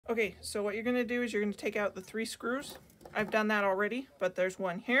Okay, so what you're going to do is you're going to take out the 3 screws. I've done that already, but there's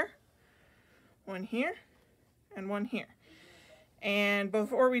one here, and one here. And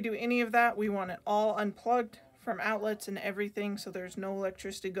before we do any of that, we want it all unplugged from outlets and everything so there's no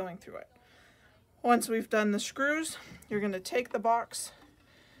electricity going through it. Once we've done the screws, you're going to take the box,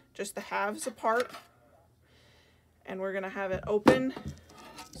 just the halves apart, and we're going to have it open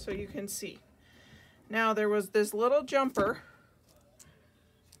so you can see. Now there was this little jumper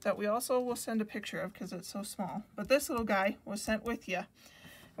that we also will send a picture of because it's so small, but this little guy was sent with you,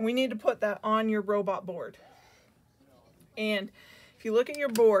 and we need to put that on your robot board. And if you look at your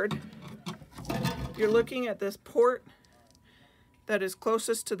board, you're looking at this port that is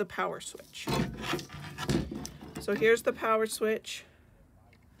closest to the power switch. So here's the power switch.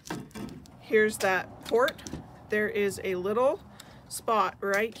 Here's that port. There is a little spot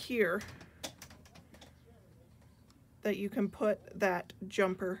right here that you can put that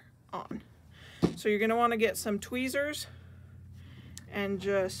jumper on. So you're going to want to get some tweezers and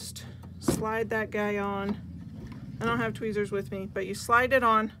just slide that guy on. I don't have tweezers with me, but you slide it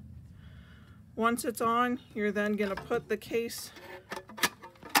on. Once it's on, you're then going to put the case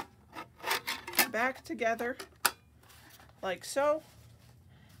back together like so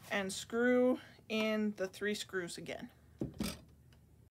and screw in the 3 screws again.